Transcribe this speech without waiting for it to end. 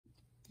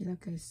Hello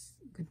guys,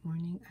 good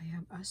morning. I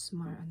have a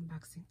smart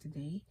unboxing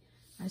today.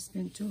 I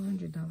spent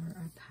 $200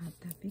 at Hot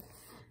Topic,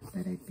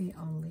 but I pay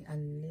only a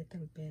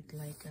little bit,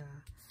 like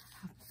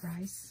half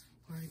price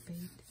for I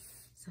paid.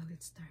 So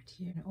let's start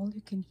here. And all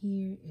you can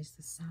hear is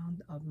the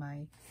sound of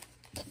my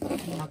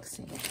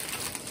unboxing.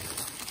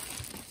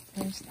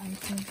 First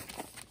item.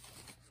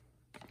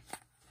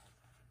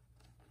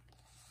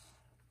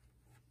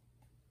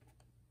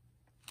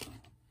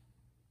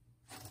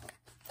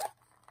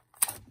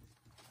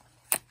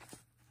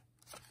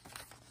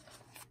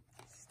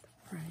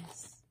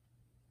 Price.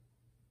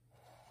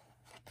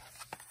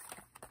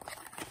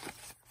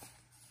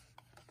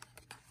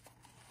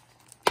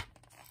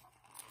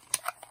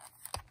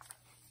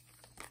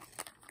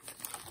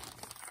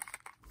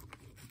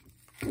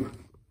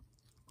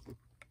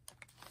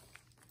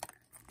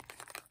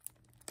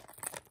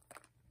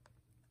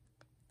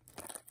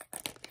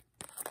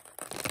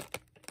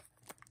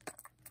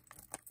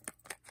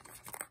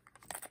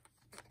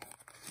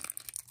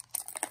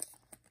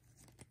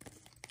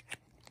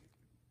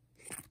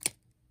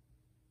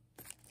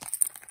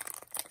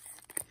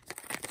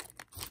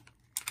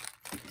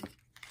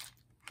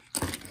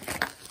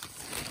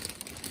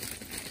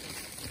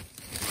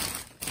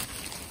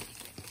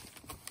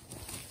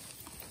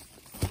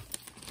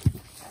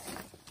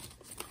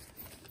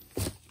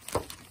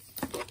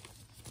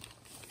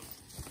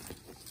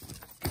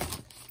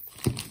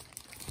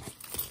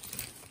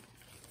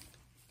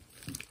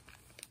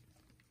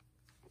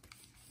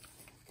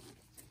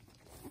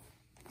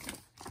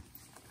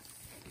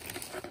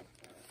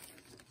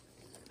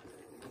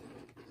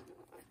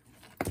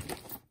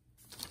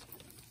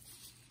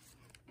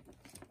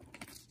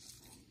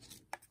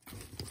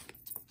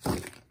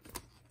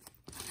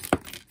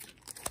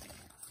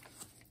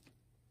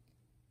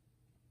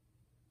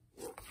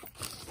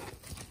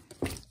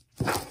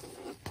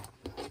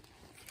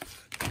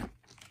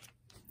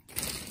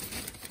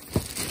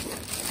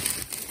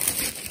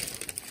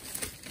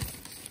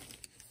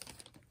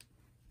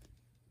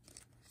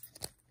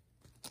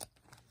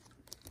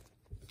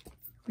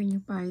 When you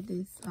buy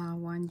this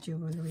one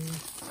jewelry,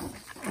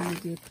 you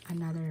get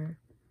another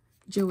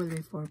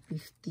jewelry for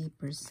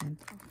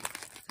 50% off.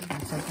 So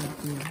that's a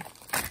good deal.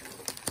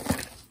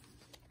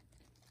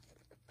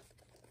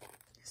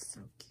 It's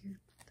so cute.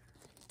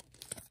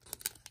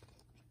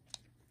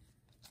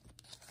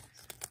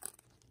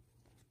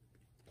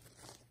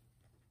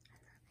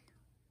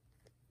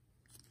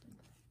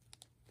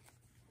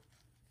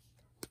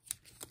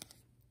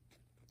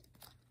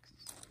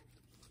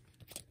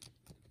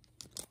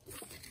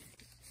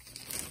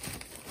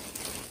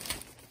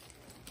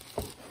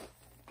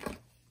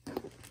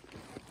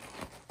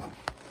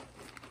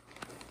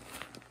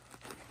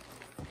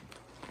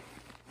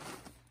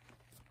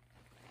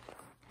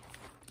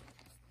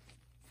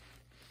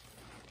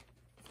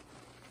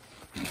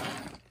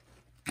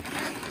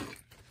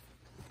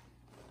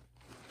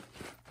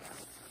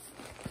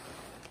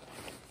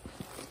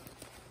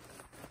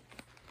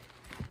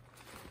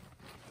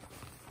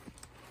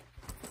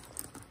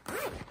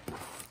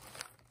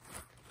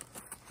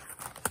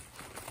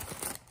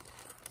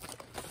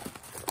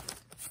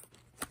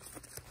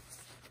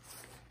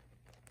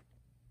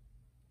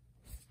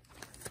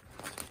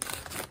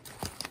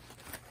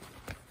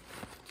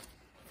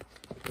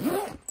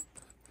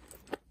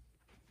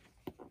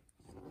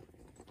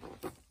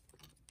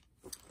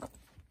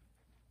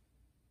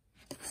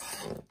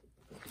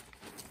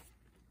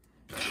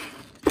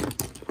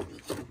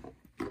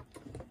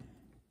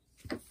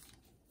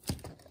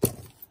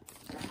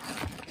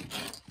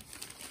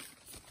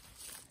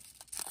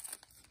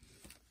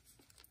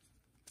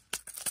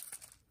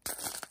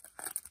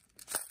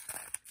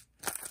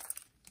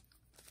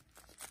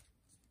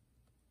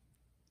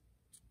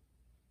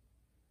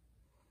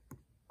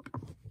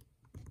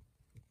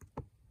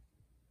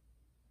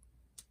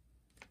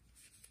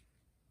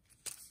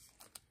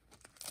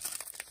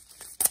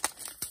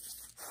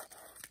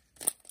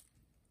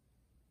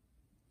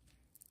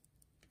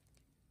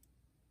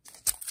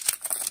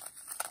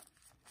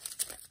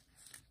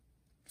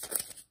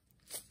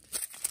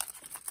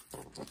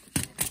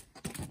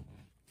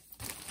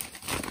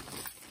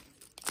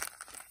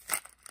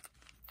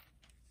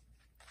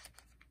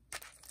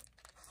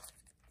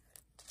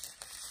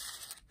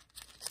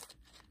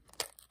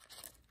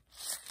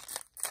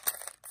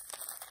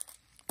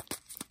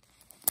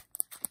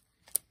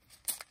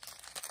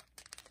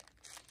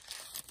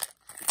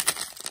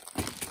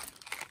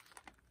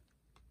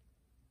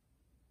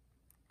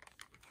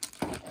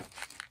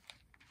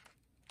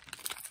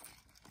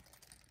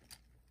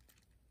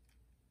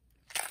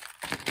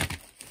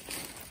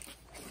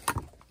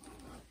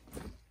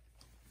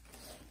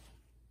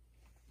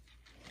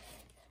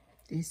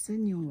 This is a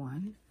new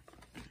one.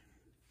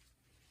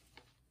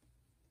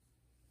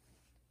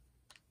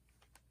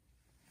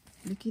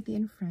 The Kitty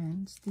and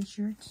Friends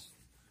t-shirts.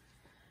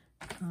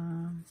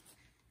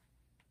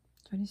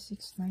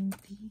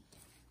 $26.90.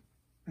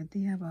 But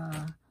they have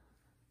a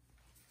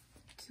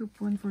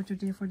coupon for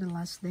today for the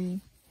last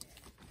day.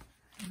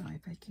 I don't know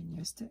if I can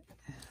use it.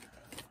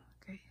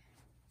 Okay.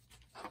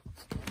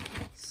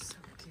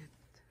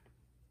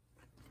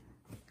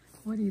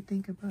 What do you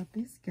think about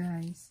this,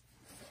 guys?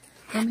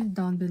 Comment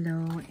down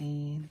below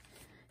and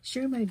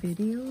share my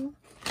video.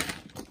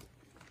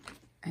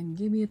 And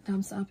give me a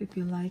thumbs up if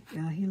you like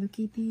Hello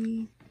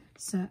Kitty,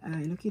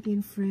 Hello Kitty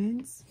and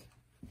Friends.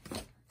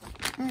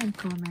 And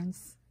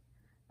comments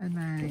on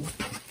my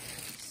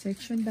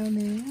section down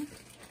there.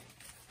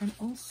 And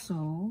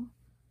also,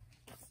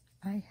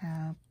 I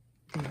have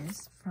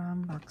this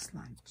from Box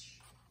Lunch.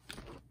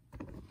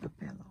 The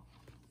pillow.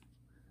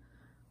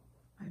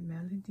 My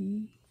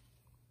Melody.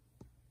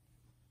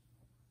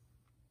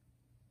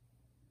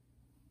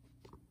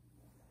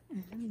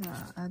 And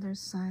the other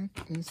side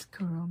is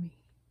Kuromi.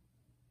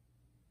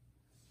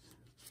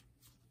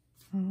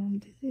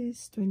 This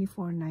is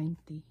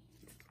 $24.90.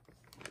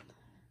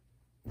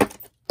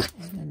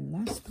 And the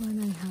last one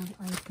I have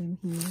item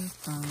here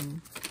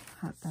from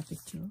Hot Topic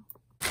too.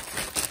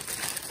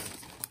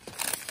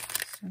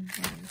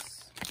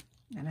 Sunrise.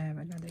 And I have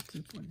another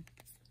coupon.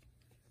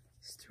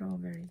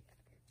 Strawberry.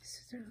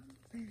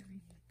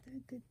 Strawberry.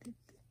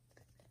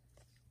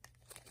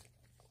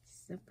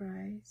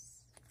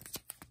 Surprise.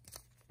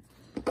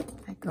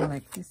 I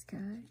collect this,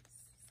 guys.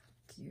 So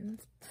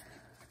cute.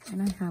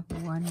 And I have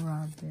one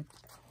rabbit.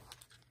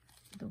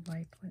 The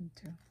white one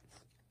too.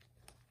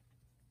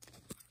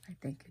 I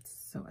think it's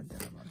so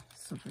adorable.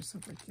 Super,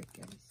 super cute,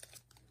 guys.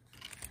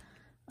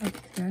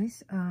 Okay,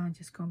 guys.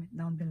 Just comment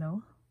down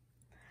below.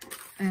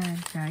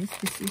 And guys,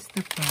 this is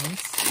the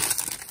price.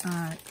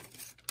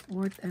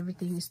 Worth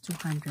everything is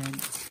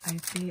 $200. I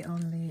pay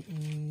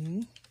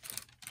only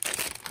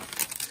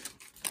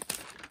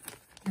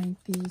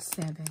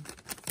 $97.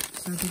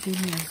 So they give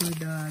me a good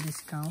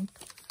discount.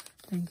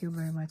 Thank you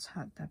very much,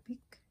 Hot Topic.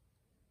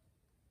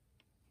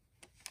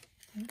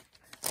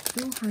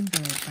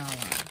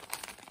 $200.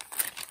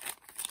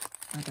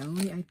 But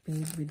only I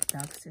paid with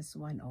taxes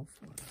 $104.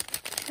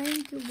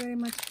 Thank you very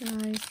much,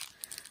 guys.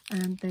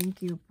 And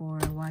thank you for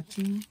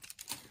watching.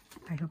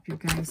 I hope you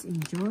guys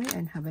enjoy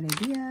and have an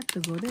idea to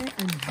go there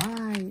and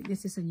buy.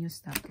 This is a new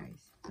stuff,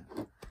 guys.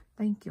 So,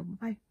 thank you.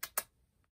 Bye.